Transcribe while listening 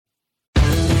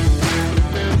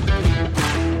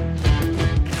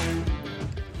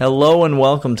Hello and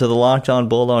welcome to the Locked On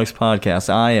Bulldogs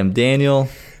podcast. I am Daniel.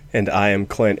 And I am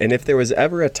Clint. And if there was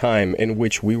ever a time in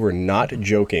which we were not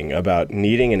joking about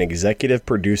needing an executive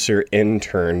producer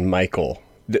intern, Michael,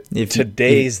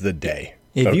 today's the day.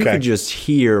 If you could just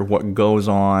hear what goes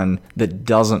on that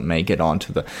doesn't make it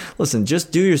onto the... Listen,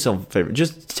 just do yourself a favor.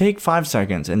 Just take 5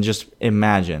 seconds and just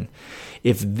imagine.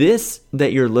 If this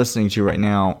that you're listening to right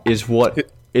now is what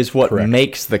Correct.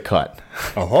 makes the cut.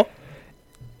 Uh-huh.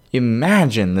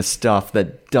 Imagine the stuff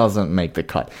that doesn't make the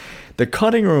cut. The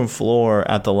cutting room floor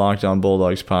at the Locked On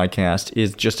Bulldogs podcast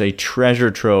is just a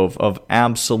treasure trove of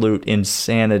absolute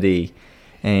insanity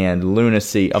and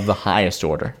lunacy of the highest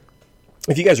order.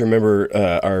 If you guys remember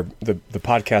the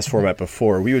podcast format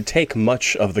before, we would take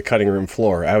much of the cutting room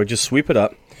floor. I would just sweep it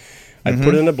up. I'd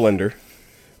put it in a blender.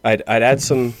 I'd add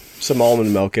some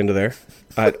almond milk into there.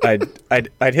 I'd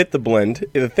hit the blend.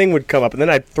 The thing would come up, and then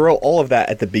I'd throw all of that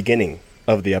at the beginning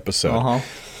of the episode.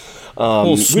 A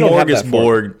little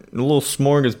smorgasbord, a little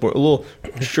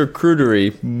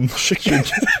charcuterie.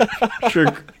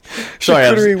 Sorry,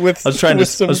 I was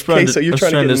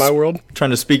trying to my world. Trying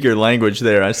to speak your language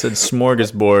there. I said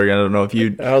smorgasbord. I don't know if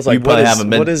you. I was like,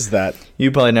 what is that?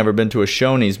 You probably never been to a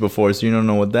Shoney's before, so you don't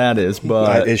know what that is.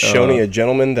 But is Shoney a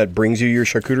gentleman that brings you your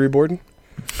charcuterie board?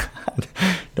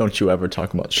 Don't you ever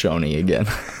talk about Shoney again?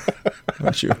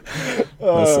 Don't you?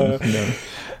 Listen. No.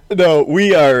 No,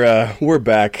 we're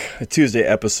back. A Tuesday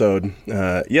episode.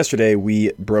 Yesterday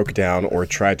we broke down or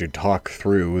tried to talk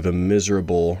through the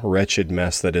miserable, wretched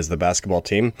mess that is the basketball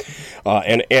team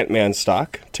and Ant-Man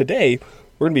stock. Today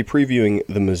we're going to be previewing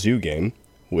the Mizzou game,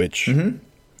 which,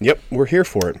 yep, we're here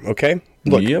for it. Okay,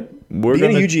 look, being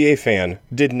a UGA fan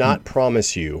did not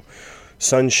promise you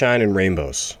sunshine and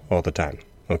rainbows all the time.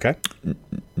 Okay.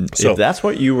 So, if that's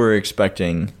what you were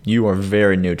expecting, you are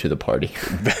very new to the party.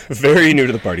 Very new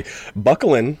to the party.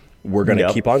 Buckle in. We're going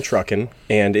to keep on trucking.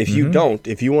 And if you don't,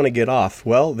 if you want to get off,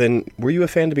 well, then were you a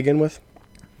fan to begin with?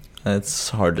 It's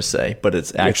hard to say, but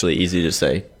it's actually easy to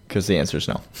say because the answer is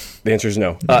no. The answer is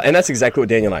no. And that's exactly what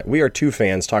Daniel and I, we are two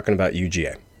fans talking about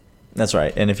UGA. That's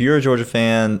right. And if you're a Georgia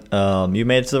fan, you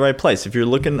made it to the right place. If you're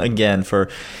looking, again, for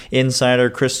insider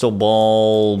crystal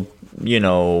ball,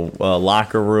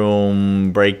 locker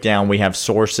room breakdown. We have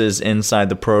sources inside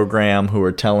the program who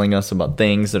are telling us about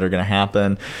things that are going to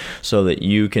happen so that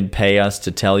you can pay us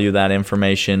to tell you that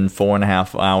information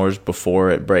 4.5 hours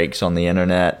before it breaks on the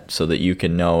internet so that you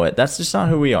can know it. That's just not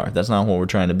who we are. That's not what we're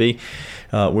trying to be.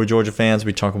 We're Georgia fans.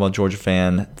 We talk about Georgia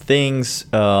fan things.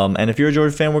 And if you're a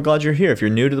Georgia fan, we're glad you're here. If you're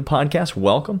new to the podcast,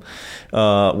 welcome.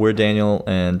 We're Daniel,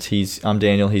 and I'm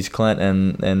Daniel. He's Clint,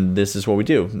 and this is what we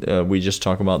do. We just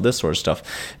talk about this sort of stuff.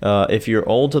 If you're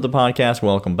old to the podcast,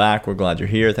 welcome back. We're glad you're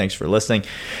here. Thanks for listening.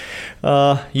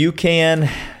 You can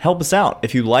help us out.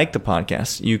 If you like the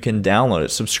podcast, you can download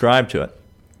it, subscribe to it.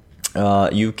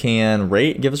 You can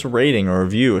give us a rating or a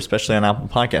review, especially on Apple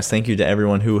Podcasts. Thank you to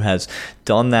everyone who has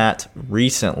done that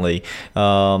recently.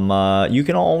 You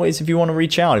can always, if you want to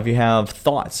reach out, if you have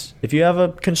thoughts, if you have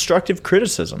a constructive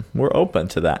criticism, we're open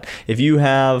to that. If you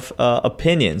have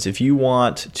opinions, if you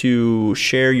want to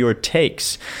share your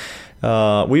takes,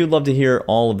 we would love to hear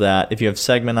all of that. If you have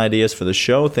segment ideas for the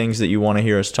show, things that you want to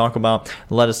hear us talk about,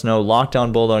 let us know,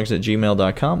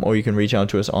 lockdownbulldogs@gmail.com, or you can reach out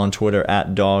to us on Twitter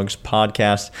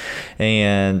 @dogspodcast,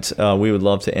 and we would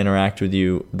love to interact with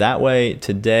you that way.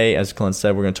 Today, as Clint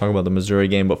said, we're going to talk about the Missouri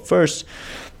game, but first,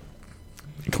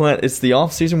 Clint, it's the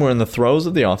offseason. We're in the throes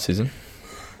of the offseason.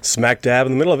 Smack dab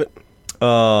in the middle of it.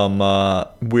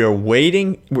 We're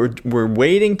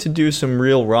waiting to do some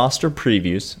real roster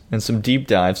previews and some deep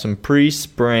dives, some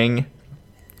pre-spring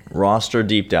roster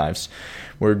deep dives.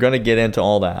 We're going to get into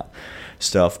all that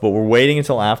stuff, but we're waiting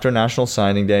until after National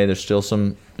Signing Day. There's still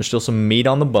some meat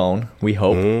on the bone, we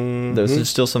hope. There's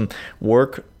still some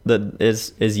work that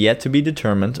is yet to be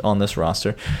determined on this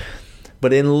roster.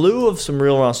 But in lieu of some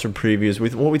real roster previews,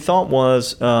 what we thought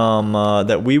was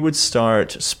that we would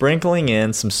start sprinkling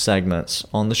in some segments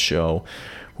on the show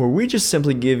where we just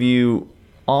simply give you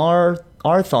our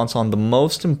thoughts on the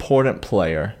most important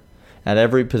player at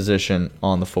every position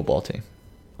on the football team.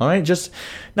 All right? Just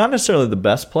not necessarily the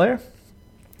best player,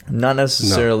 not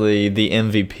necessarily the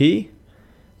MVP,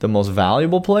 the most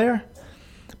valuable player,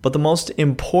 but the most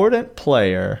important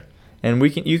player. And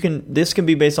this can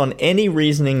be based on any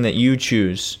reasoning that you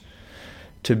choose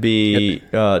to be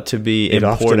important. It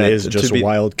often is just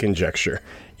wild conjecture.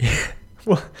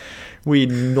 Well,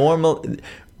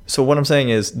 so what I'm saying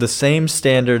is the same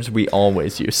standards we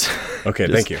always use. Okay,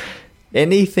 thank you.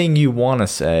 Anything you want to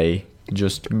say,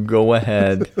 Just go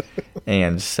ahead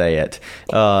and say it.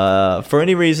 For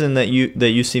any reason that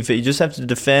you see fit, you just have to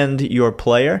defend your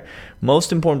player.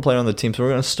 Most important player on the team. So we're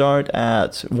going to start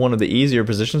at one of the easier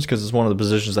positions because it's one of the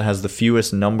positions that has the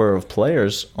fewest number of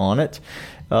players on it.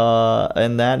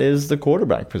 And that is the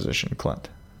quarterback position, Clint.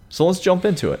 So let's jump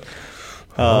into it.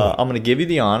 I'm going to give you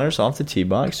the honors off the tee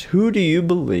box. Who do you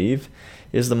believe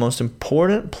is the most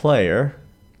important player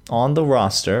on the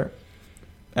roster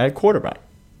at quarterback?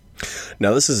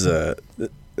 Now, this is I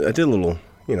did a little,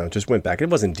 just went back. It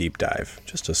wasn't deep dive,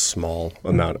 just a small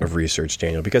amount of research,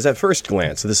 Daniel, because at first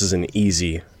glance, this is an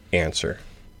easy answer.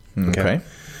 Okay.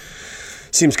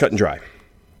 Seems cut and dry.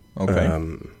 Okay.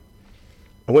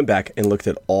 I went back and looked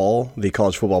at all the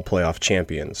college football playoff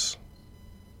champions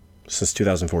since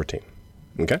 2014.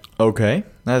 Okay. Okay.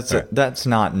 That's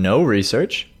not no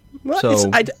research. Well,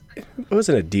 So it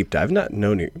wasn't a deep dive, not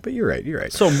no new, but you're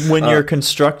right. So when you're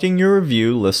constructing your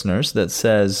review, listeners, that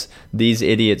says these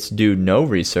idiots do no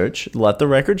research, let the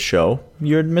record show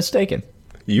you're mistaken.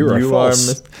 You are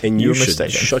false, and you should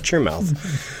mistaken. shut your mouth.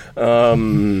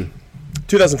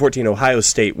 2014, Ohio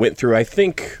State went through, I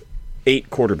think,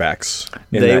 8 quarterbacks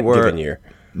in that given year.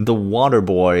 The water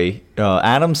boy,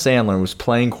 Adam Sandler, was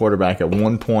playing quarterback at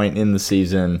one point in the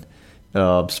season,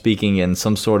 speaking in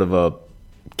some sort of a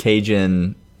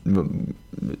Cajun,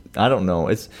 I don't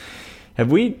know.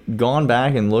 Have we gone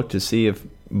back and looked to see if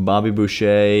Bobby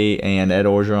Boucher and Ed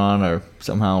Orgeron are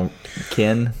somehow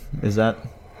kin? Is that?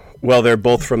 Well, they're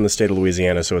both from the state of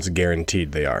Louisiana, so it's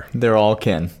guaranteed they are. They're all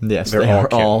kin. Yes, They're they all are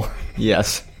kin. all.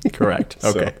 Yes, correct.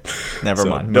 Okay, never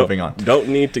mind. Moving on. Don't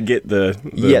need to get the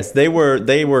Yes, they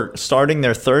were starting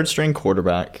their third string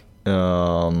quarterback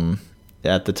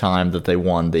at the time that they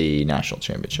won the national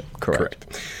championship. Correct.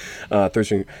 Third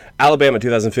string. Alabama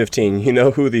 2015. You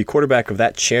know who the quarterback of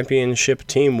that championship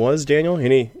team was, Daniel?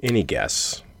 Any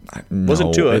guess?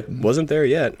 Wasn't Tua. It Wasn't there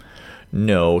yet.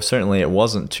 No, certainly it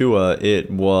wasn't Tua. It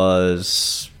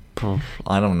was,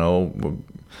 I don't know,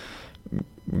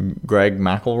 Greg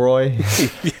McElroy.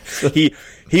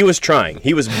 He was trying.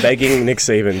 He was begging Nick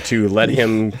Saban to let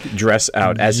him dress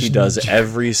out as he does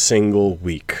every single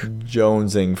week.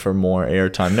 Jonesing for more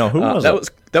airtime. No, who was it?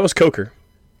 That was Coker.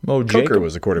 Oh, Coker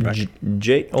was the quarterback.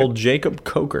 Old Jacob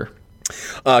Coker.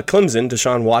 Clemson,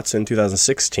 Deshaun Watson,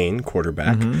 2016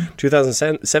 quarterback.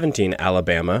 2017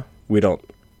 Alabama. We don't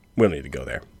need to go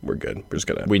there. We're good. We're just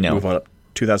gonna move on up.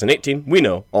 2018, we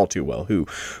know all too well who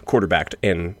quarterbacked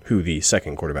and who the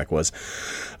second quarterback was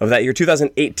of that year.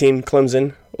 2018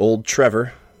 Clemson, old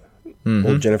Trevor,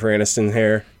 old Jennifer Aniston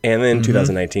hair, and then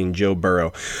 2019 Joe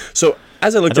Burrow. So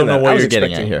as I looked at that, I don't know what you're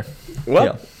expecting, getting at here.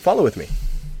 Well, follow with me.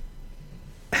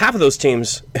 Half of those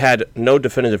teams had no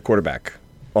definitive quarterback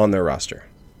on their roster.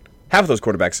 Half of those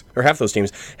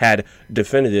teams had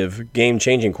definitive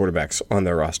game-changing quarterbacks on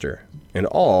their roster. And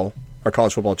all are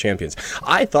college football champions.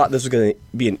 I thought this was going to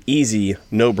be an easy,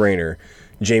 no-brainer.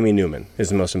 Jamie Newman is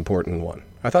the most important one.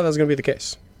 I thought that was going to be the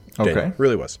case. Okay. Daniel,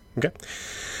 really was. Okay.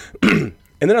 And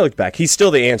then I looked back. He's still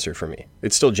the answer for me.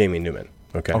 It's still Jamie Newman.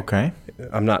 Okay. Okay.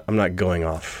 I'm not going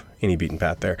off any beaten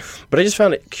path there. But I just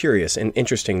found it curious and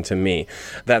interesting to me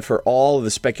that for all the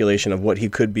speculation of what he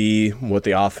could be, what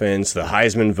the offense, the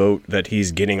Heisman vote that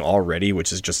he's getting already,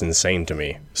 which is just insane to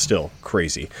me, still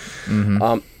crazy.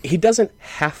 He doesn't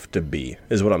have to be,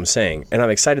 is what I'm saying. And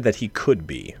I'm excited that he could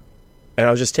be. And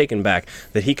I was just taken back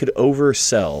that he could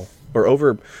oversell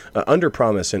or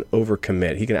under-promise and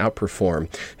over-commit. He can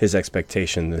outperform his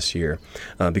expectation this year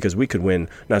because we could win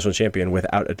national champion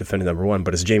without a definitive number one,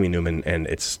 but it's Jamie Newman, and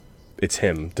it's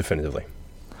him definitively.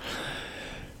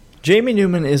 Jamie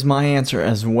Newman is my answer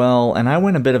as well, and I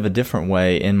went a bit of a different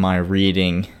way in my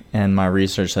reading and my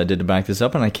research I did to back this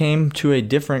up, and I came to a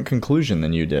different conclusion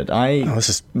than you did. This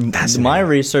is fascinating. My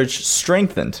research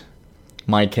strengthened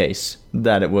my case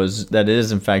that it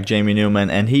is in fact Jamie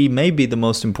Newman, and he may be the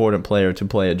most important player to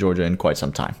play at Georgia in quite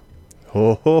some time.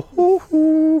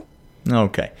 Okay.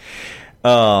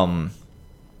 The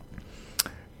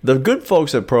good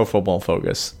folks at Pro Football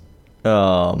Focus,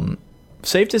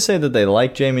 safe to say that they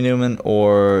like Jamie Newman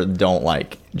or don't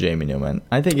like Jamie Newman.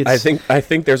 I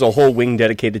think there's a whole wing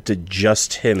dedicated to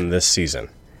just him this season.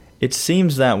 It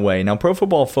seems that way. Now, Pro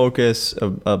Football Focus,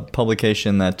 a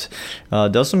publication that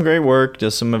does some great work,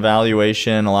 does some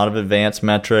evaluation, a lot of advanced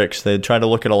metrics. They try to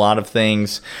look at a lot of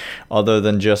things other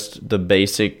than just the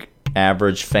basic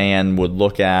average fan would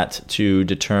look at to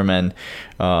determine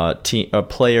a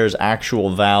player's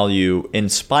actual value in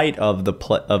spite of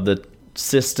the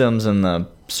systems and the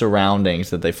surroundings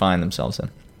that they find themselves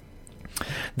in.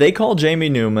 They call Jamie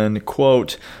Newman,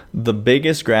 quote, the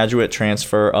biggest graduate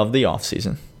transfer of the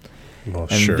offseason. Well,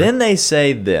 And sure. then they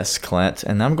say this, Clint,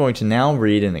 and I'm going to now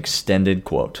read an extended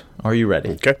quote. Are you ready?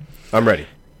 Okay, I'm ready.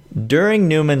 During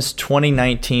Newman's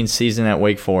 2019 season at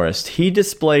Wake Forest, he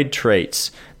displayed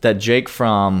traits that Jake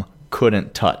Fromm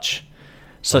couldn't touch,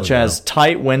 such as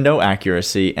tight window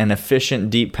accuracy and efficient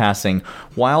deep passing,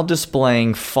 while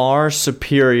displaying far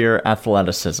superior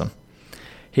athleticism.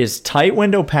 His tight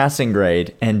window passing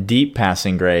grade and deep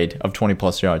passing grade of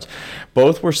 20-plus yards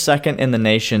both were second in the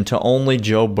nation to only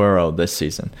Joe Burrow this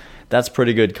season. That's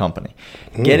pretty good company.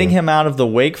 Getting him out of the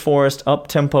Wake Forest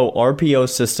up-tempo RPO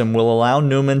system will allow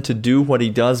Newman to do what he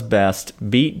does best,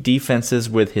 beat defenses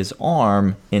with his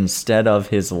arm instead of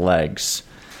his legs.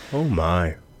 Oh,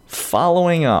 my.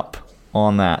 Following up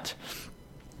on that,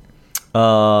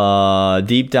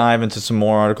 deep dive into some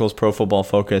more articles, Pro Football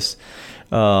Focus.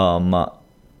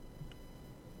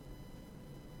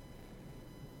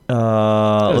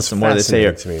 Listen, what do they say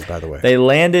here? To me, by the way. They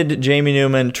landed Jamie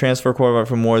Newman, transfer quarterback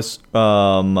from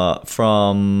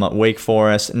Wake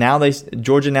Forest.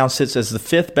 Georgia now sits as the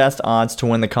 5th best odds to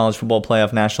win the College Football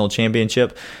Playoff National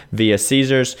Championship via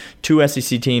Caesars. 2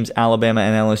 SEC teams, Alabama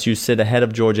and LSU, sit ahead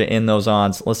of Georgia in those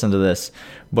odds. Listen to this.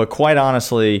 But quite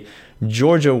honestly,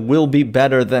 Georgia will be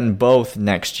better than both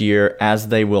next year, as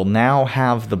they will now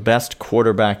have the best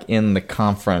quarterback in the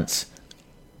conference.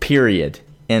 Period.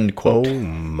 End quote. Oh,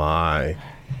 my.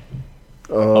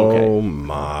 Oh,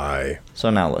 my. So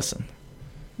now listen.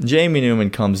 Jamie Newman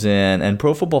comes in, and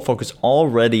Pro Football Focus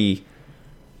already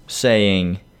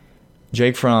saying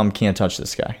Jake Fromm can't touch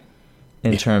this guy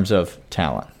in terms of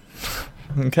talent.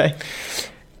 Okay?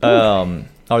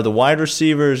 Are the wide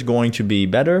receivers going to be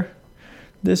better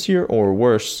this year or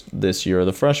worse this year? Are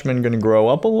the freshmen going to grow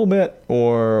up a little bit,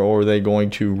 or are they going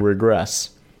to regress?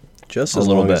 Just as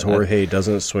long as Jorge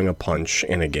doesn't swing a punch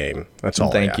in a game. That's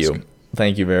all I ask.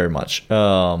 Thank you very much.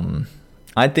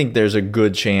 I think there's a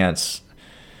good chance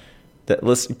that,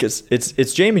 listen, because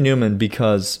it's Jamie Newman,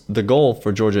 because the goal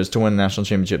for Georgia is to win the national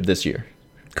championship this year.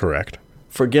 Correct.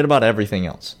 Forget about everything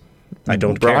else. I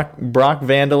don't care. Brock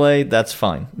Vandelay, that's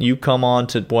fine. You come on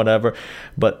to whatever,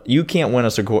 but you can't win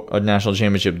us a national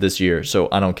championship this year, so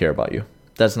I don't care about you.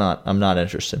 I'm not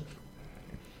interested.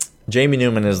 Jamie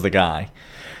Newman is the guy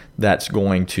that's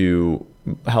going to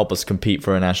help us compete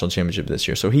for a national championship this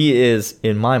year. So he is,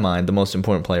 in my mind, the most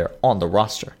important player on the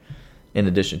roster, in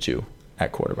addition to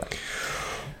at quarterback.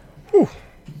 Whew.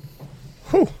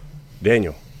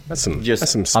 Daniel, that's some.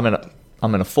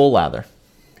 I'm in a full lather.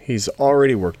 He's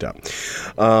already worked up.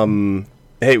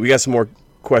 Hey, we got some more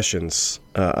questions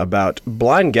about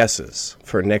blind guesses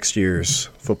for next year's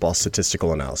football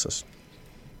statistical analysis.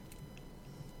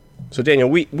 So, Daniel,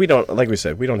 we don't, like we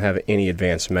said, we don't have any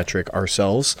advanced metric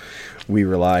ourselves. We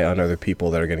rely on other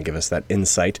people that are going to give us that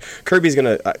insight. Kirby's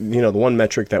going to, the one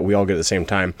metric that we all get at the same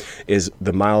time is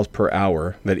the miles per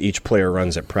hour that each player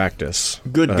runs at practice.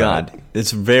 Good God.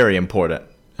 It's very important.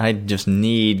 I just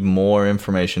need more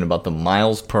information about the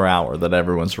miles per hour that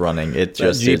everyone's running. It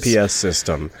just GPS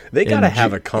system. They got to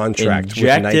have a contract with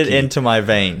Nike. Inject it into my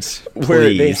veins, please.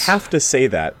 Where they have to say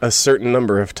that a certain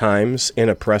number of times in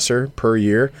a presser per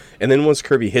year, and then once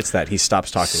Kirby hits that, he stops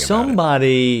talking about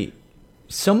it.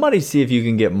 Somebody see if you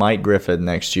can get Mike Griffith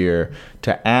next year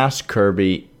to ask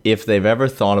Kirby if they've ever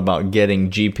thought about getting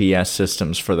GPS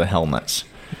systems for the helmets,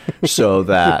 so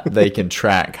that they can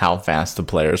track how fast the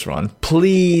players run.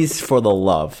 Please, for the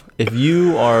love. If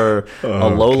you are a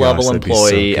low-level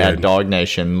employee at Dog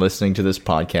Nation listening to this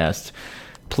podcast,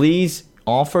 please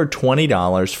offer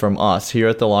 $20 from us here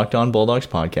at the Locked On Bulldogs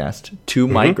podcast to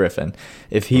Mike Griffin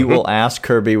if he will ask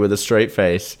Kirby with a straight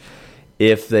face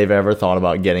if they've ever thought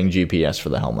about getting GPS for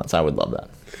the helmets. I would love that.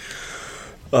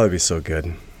 Oh, that'd be so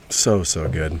good. So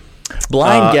good.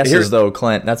 Blind guesses, though,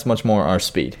 Clint, that's much more our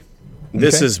speed.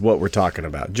 This is what we're talking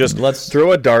about. Just let's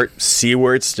throw a dart, see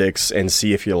where it sticks, and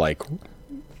see if you like.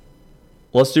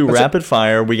 Let's do rapid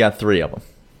fire. We got 3 of them.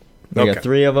 We got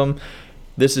 3 of them.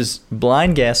 This is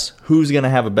blind guess who's going to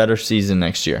have a better season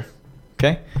next year.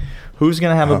 Okay? Who's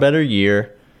going to have a better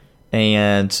year,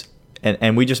 and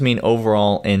we just mean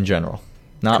overall in general,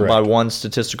 not by one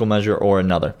statistical measure or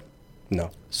another.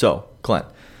 No. So, Clint,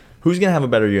 who's going to have a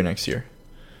better year next year?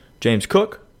 James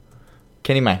Cook,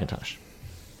 Kenny McIntosh.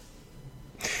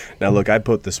 Now look, I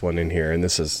put this one in here, and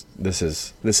this is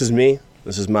me.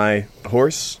 This is my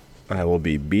horse. I will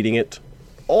be beating it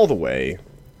all the way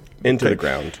into the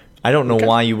ground. I don't know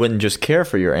why you wouldn't just care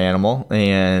for your animal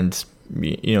and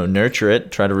nurture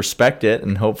it, try to respect it,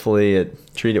 and hopefully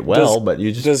treat it well. But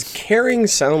you just does caring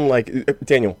sound like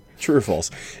Daniel? True or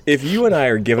false? If you and I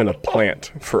are given a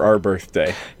plant for our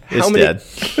birthday, it's dead.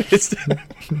 It's dead.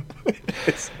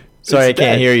 Sorry, I It's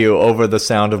can't dead. hear you over the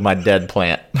sound of my dead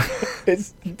plant.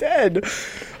 It's dead.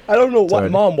 I don't know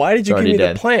what, Mom. Why did you give me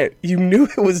dead. the plant? You knew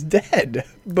it was dead,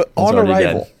 but on already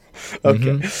arrival. dead.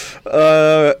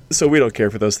 Okay. So we don't care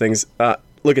for those things.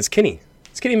 Look, it's Kenny.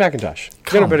 It's Kenny McIntosh.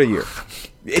 He's got a better year.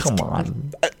 Come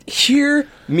on. Hear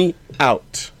me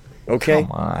out. Okay.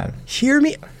 Come on. Hear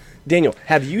me. Daniel,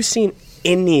 have you seen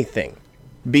anything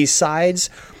besides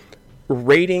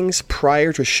ratings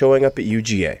prior to showing up at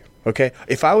UGA? Okay.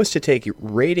 If I was to take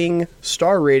rating,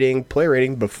 star rating, player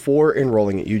rating before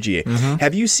enrolling at UGA,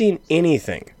 have you seen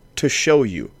anything to show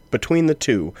you between the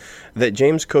two that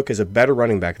James Cook is a better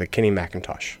running back than Kenny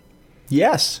McIntosh?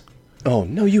 Yes. Oh,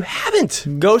 no, you haven't.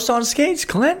 Ghost on skates,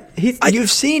 Clint. You've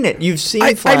seen it. You've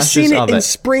seen flashes I've seen it of in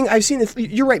spring. I've seen it.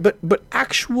 You're right, but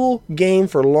actual game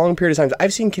for a long period of time.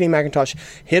 I've seen Kenny McIntosh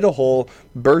hit a hole,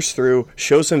 burst through,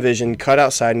 show some vision, cut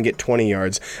outside, and get 20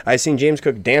 yards. I've seen James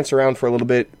Cook dance around for a little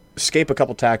bit, escape a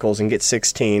couple tackles, and get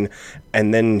 16,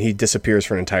 and then he disappears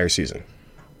for an entire season.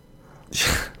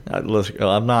 Listen,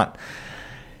 I'm not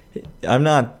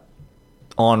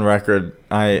on record.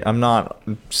 I'm not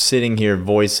sitting here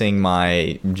voicing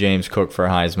my James Cook for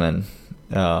Heisman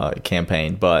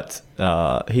campaign, but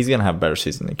he's gonna have a better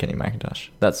season than Kenny McIntosh.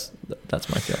 That's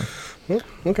my feeling. Well,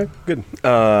 okay, good.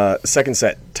 Second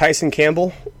set: Tyson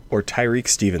Campbell or Tyreek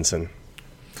Stevenson.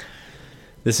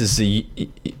 This is the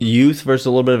youth versus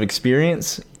a little bit of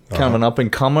experience. Kind of an up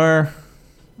and comer.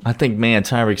 I think, man,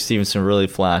 Tyreek Stevenson really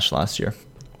flashed last year.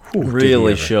 Ooh,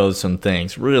 Really showed some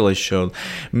things. Really showed.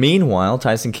 Meanwhile,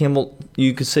 Tyson Campbell,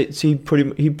 you could say he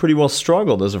pretty well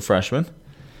struggled as a freshman.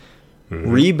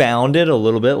 Rebounded a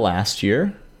little bit last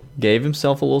year. Gave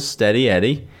himself a little steady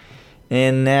Eddie.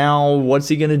 And now, what's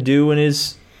he going to do in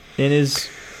this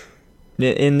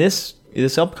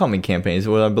upcoming campaign? Is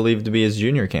what I believe to be his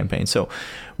junior campaign. So,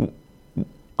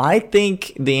 I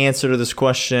think the answer to this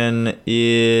question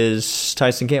is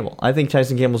Tyson Campbell. I think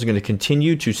Tyson Campbell is going to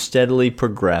continue to steadily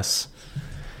progress,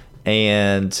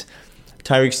 and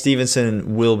Tyreek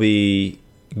Stevenson will be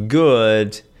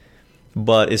good,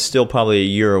 but is still probably a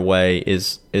year away.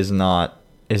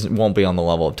 Won't be on the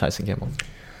level of Tyson Campbell.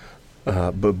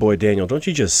 But boy, Daniel, don't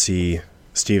you just see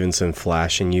Stevenson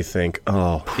flash and you think,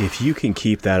 oh, if you can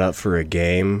keep that up for a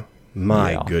game,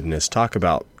 my goodness, talk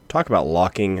about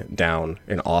locking down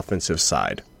an offensive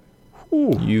side.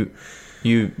 Ooh.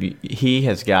 He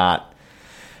has got,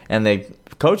 and the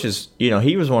coaches,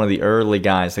 he was one of the early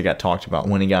guys that got talked about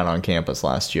when he got on campus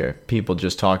last year. People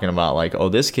just talking about like, oh,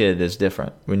 this kid is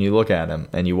different. When you look at him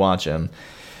and you watch him,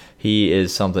 he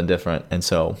is something different. And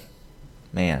so,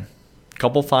 man, a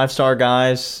couple 5-star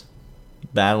guys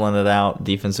battling it out,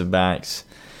 defensive backs.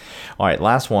 All right,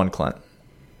 last one, Clint.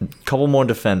 A couple more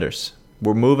defenders.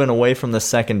 We're moving away from the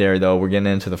secondary, though. We're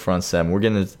getting into the front seven. We're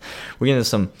getting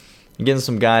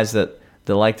some guys that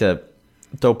like to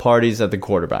throw parties at the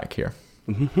quarterback here.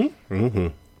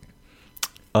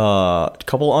 A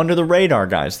couple under the radar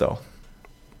guys, though.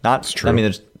 Not true. I mean,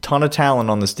 there's a ton of talent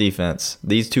on this defense.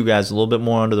 These two guys a little bit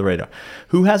more under the radar.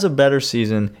 Who has a better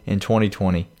season in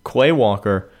 2020, Quay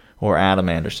Walker or Adam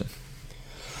Anderson?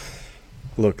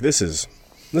 Look, this is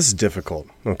difficult.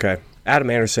 Okay, Adam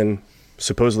Anderson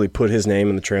supposedly put his name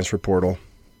in the transfer portal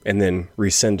and then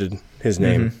rescinded his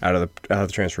name out of the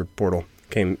transfer portal,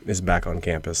 is back on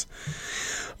campus.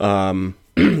 Got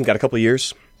a couple of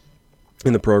years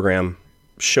in the program,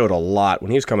 showed a lot.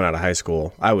 When he was coming out of high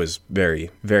school, I was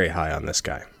very, very high on this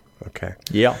guy. Okay.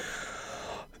 Yeah.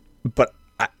 But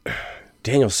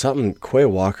Daniel, Quay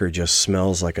Walker just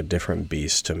smells like a different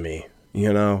beast to me.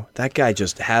 That guy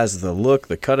just has the look,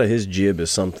 the cut of his jib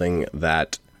is something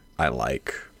that I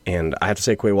like. And I have to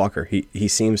say, Quay Walker, he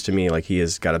seems to me like he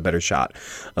has got a better shot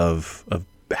of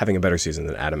having a better season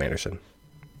than Adam Anderson.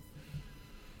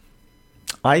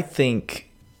 I think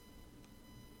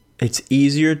it's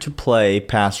easier to play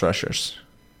pass rushers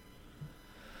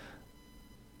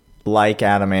like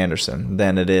Adam Anderson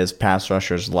than it is pass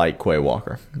rushers like Quay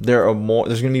Walker. There's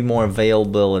going to be more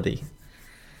availability.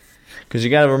 Because you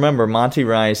got to remember, Monty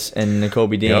Rice and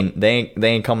Nakobe Dean, they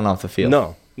ain't coming off the field.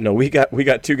 No, we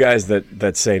got two guys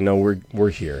that say no, we're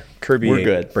here. Kirby we're ain't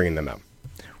good. Bringing them out.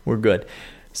 We're good.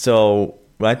 So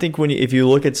I think if you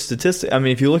look at statistics, I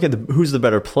mean, if you look at who's the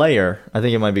better player, I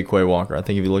think it might be Quay Walker. I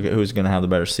think if you look at who's going to have the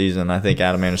better season, I think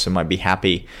Adam Anderson might be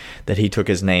happy that he took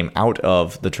his name out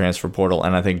of the transfer portal,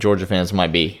 and I think Georgia fans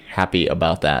might be happy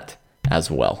about that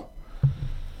as well.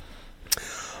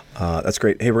 That's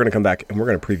great. Hey, we're going to come back and we're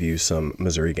going to preview some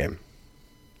Missouri game.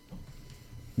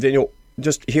 Daniel,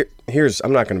 just here's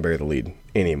I'm not going to bury the lead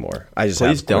anymore. I just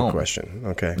have a quick question.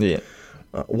 Okay. Yeah.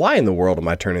 Why in the world am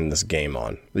I turning this game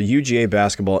on? The UGA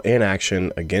basketball in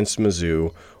action against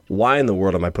Mizzou. Why in the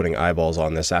world am I putting eyeballs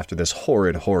on this after this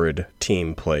horrid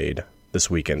team played this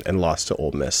weekend and lost to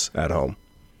Ole Miss at home?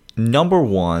 Number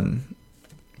one,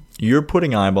 you're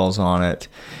putting eyeballs on it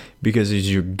because it's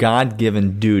your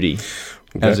God-given duty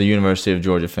as a University of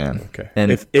Georgia fan. Okay.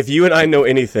 And if you and I know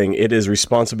anything, it is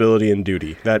responsibility and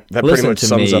duty. That pretty much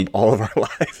sums up all of our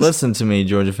lives. Listen to me,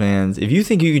 Georgia fans. If you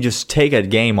think you can just take a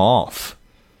game off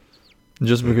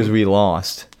just because we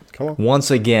lost, come on.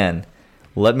 Once again,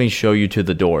 let me show you to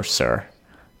the door, sir,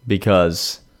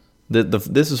 because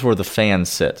this is where the fans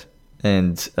sit,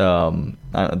 and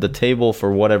the table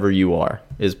for whatever you are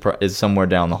is somewhere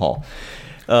down the hall.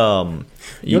 You don't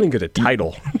even get a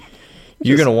title.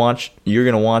 You're gonna watch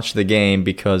the game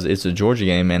because it's a Georgia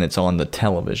game and it's on the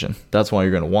television. That's why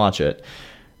you're gonna watch it.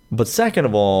 But second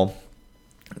of all,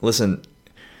 listen,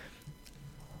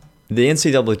 the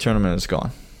NCAA tournament is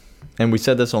gone, and we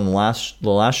said this on the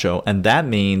last show, and that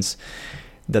means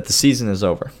that the season is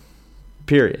over.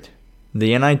 Period.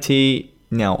 The NIT.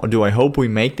 Now, do I hope we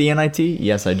make the NIT?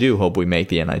 Yes, I do hope we make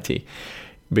the NIT,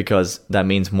 because that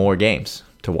means more games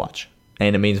to watch.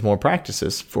 And it means more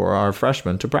practices for our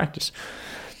freshmen to practice.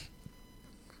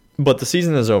 But the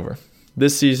season is over.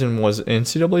 This season was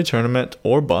NCAA tournament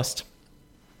or bust.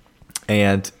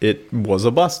 And it was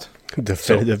a bust.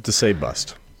 Definitive to say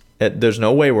bust. There's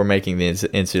no way we're making the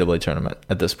NCAA tournament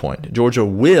at this point. Georgia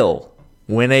will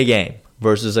win a game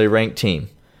versus a ranked team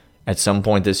at some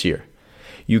point this year.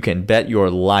 You can bet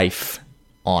your life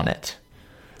on it.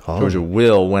 Oh. Georgia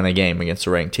will win a game against a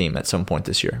ranked team at some point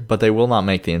this year, but they will not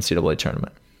make the NCAA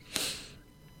tournament.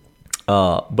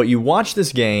 But you watch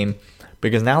this game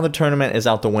because now the tournament is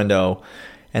out the window,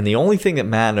 and the only thing that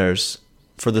matters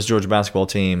for this Georgia basketball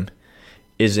team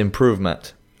is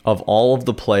improvement of all of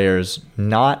the players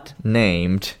not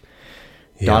named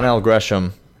Donnell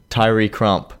Gresham, Tyree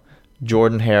Crump,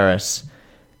 Jordan Harris,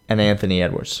 and Anthony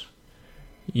Edwards.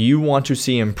 You want to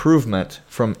see improvement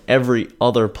from every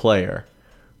other player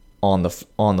on the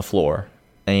floor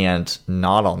and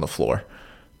not on the floor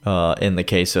in the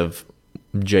case of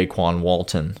Jaquan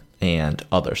Walton and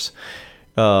others.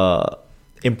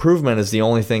 Improvement is the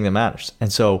only thing that matters.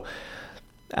 And so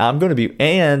and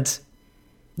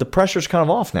the pressure's kind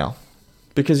of off now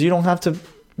because you don't have to.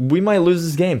 We might lose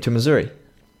this game to Missouri.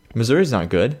 Missouri's not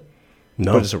good.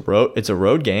 No. But it's a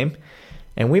road game,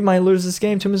 and we might lose this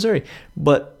game to Missouri.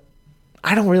 But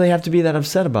I don't really have to be that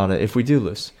upset about it if we do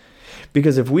lose.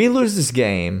 Because if we lose this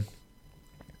game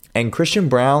and Christian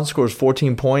Brown scores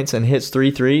 14 points and hits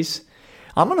 3 threes,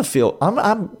 I'm going to feel,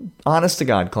 I'm honest to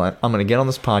God, Clint, I'm going to get on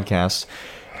this podcast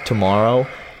tomorrow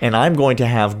and I'm going to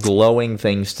have glowing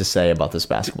things to say about this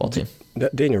basketball team.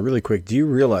 Daniel, really quick, do you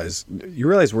realize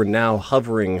we're now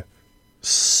hovering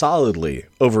solidly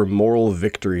over moral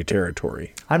victory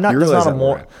territory? That's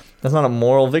not a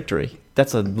moral victory.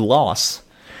 That's a loss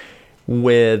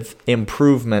with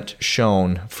improvement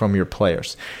shown from your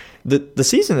players. The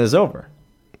season is over.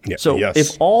 Yeah, so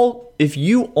yes. if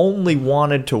you only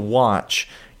wanted to watch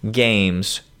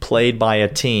games played by a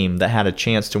team that had a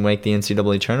chance to make the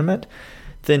NCAA tournament,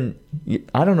 then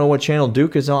I don't know what channel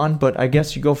Duke is on, but I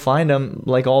guess you go find them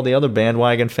like all the other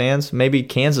bandwagon fans. Maybe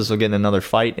Kansas will get in another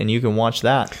fight and you can watch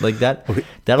that. Like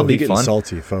that'll be fun.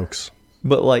 Salty, folks.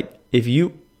 But like if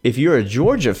you're a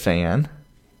Georgia fan,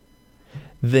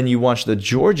 then you watch the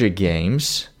Georgia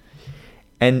games,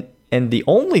 and the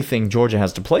only thing Georgia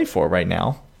has to play for right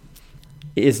now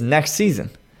is next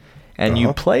season. And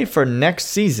you play for next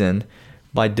season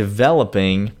by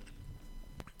developing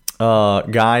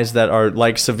guys that are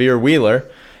like Severe Wheeler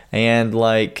and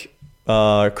like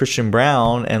Christian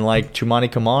Brown and like Tumani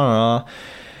Kamara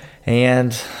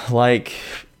and like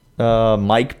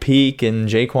Mike Peake and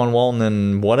Jaquan Walton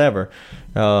and whatever.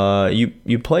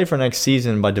 You play for next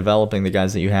season by developing the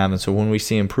guys that you have, and so when we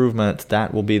see improvement,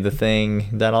 that will be the thing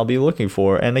that I'll be looking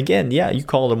for. And again, you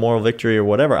call it a moral victory or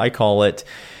whatever. I call it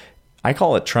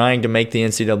trying to make the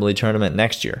NCAA tournament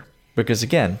next year, because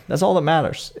again, that's all that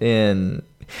matters. In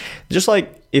just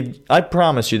like if I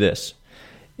promise you this,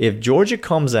 if Georgia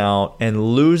comes out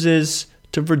and loses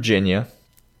to Virginia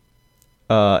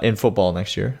in football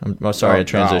next year, I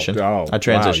transitioned. I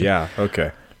transitioned. Wow, yeah,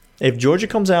 okay. If Georgia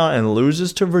comes out and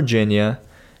loses to Virginia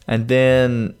and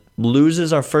then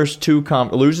loses our first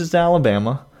loses to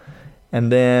Alabama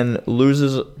and then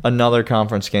loses another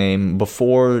conference game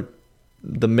before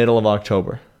the middle of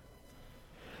October,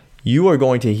 you are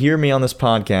going to hear me on this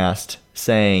podcast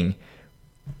saying,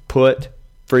 put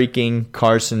freaking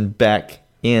Carson Beck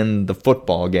in the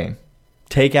football game.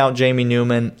 Take out Jamie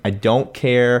Newman. I don't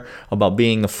care about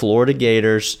being the Florida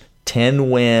Gators. 10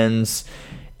 wins,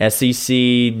 SEC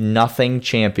nothing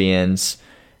champions,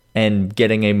 and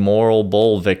getting a moral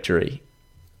bowl victory.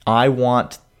 I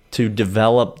want to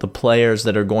develop the players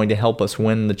that are going to help us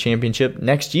win the championship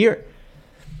next year.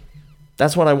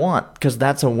 That's what I want, because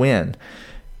that's a win.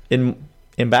 In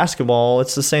basketball,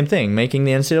 it's the same thing. Making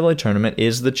the NCAA tournament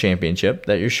is the championship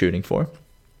that you're shooting for.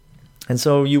 And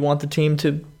so you want the team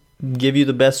to give you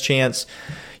the best chance.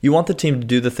 You want the team to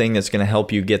do the thing that's going to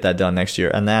help you get that done next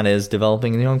year, and that is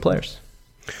developing the young players.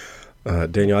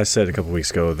 Daniel, I said a couple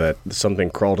weeks ago that something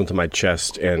crawled into my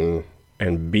chest and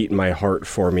beat my heart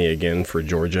for me again for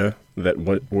Georgia, that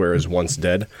whereas once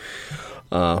dead.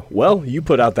 Well, you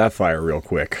put out that fire real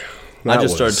quick. I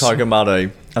started talking about a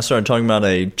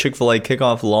Chick-fil-A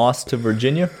kickoff loss to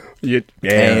Virginia,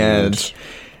 and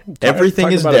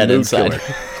everything is dead inside.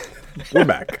 We're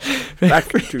back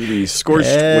to the scorched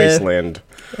wasteland.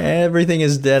 Everything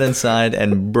is dead inside,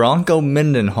 and Bronco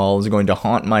Mendenhall is going to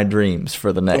haunt my dreams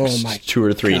for the next 2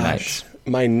 or 3 nights.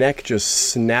 My neck just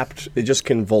snapped. It just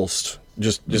convulsed.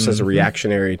 Just as a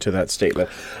reactionary to that statement.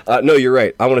 No, you're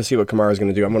right. I want to see what Kamara's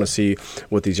going to do. I want to see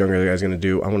what these younger guys are going to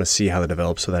do. I want to see how they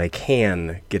develop so that I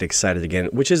can get excited again.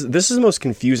 This is the most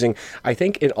confusing, I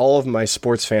think, in all of my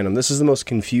sports fandom. This is the most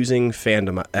confusing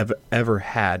fandom I've ever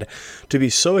had. To be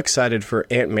so excited for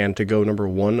Ant-Man to go number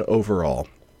 1 overall,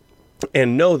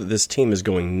 and know that this team is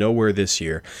going nowhere this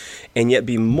year, and yet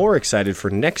be more excited for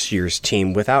next year's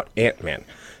team without Ant-Man,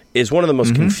 is one of the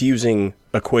most confusing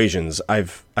equations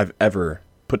I've ever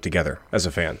put together as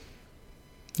a fan.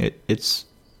 It's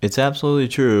absolutely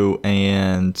true.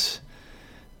 And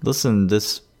listen,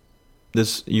 this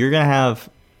you're gonna have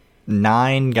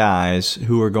 9 guys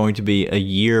who are going to be a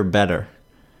year better,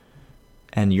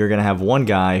 and you're gonna have 1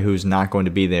 guy who's not going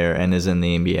to be there and is in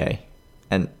the NBA.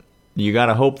 And you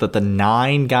gotta hope that the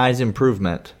 9 guys'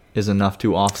 improvement is enough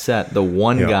to offset the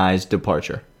 1 guy's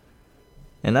departure.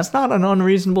 And that's not an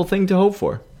unreasonable thing to hope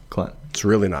for, Clint. It's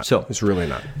really not. It's really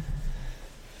not.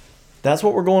 That's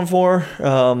what we're going for.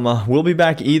 We'll be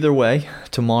back either way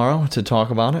tomorrow to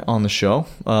talk about it on the show.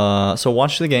 So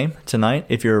watch the game tonight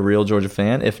if you're a real Georgia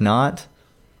fan. If not,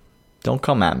 don't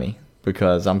come at me,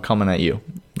 because I'm coming at you.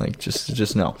 Like,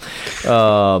 just know.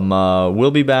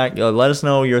 We'll be back. Let us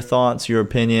know your thoughts, your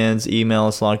opinions. Email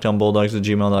us,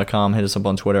 lockdownbulldogs@gmail.com. Hit us up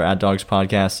on Twitter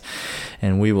 @dogspodcast.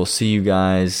 And we will see you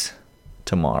guys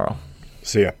tomorrow.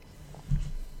 See ya.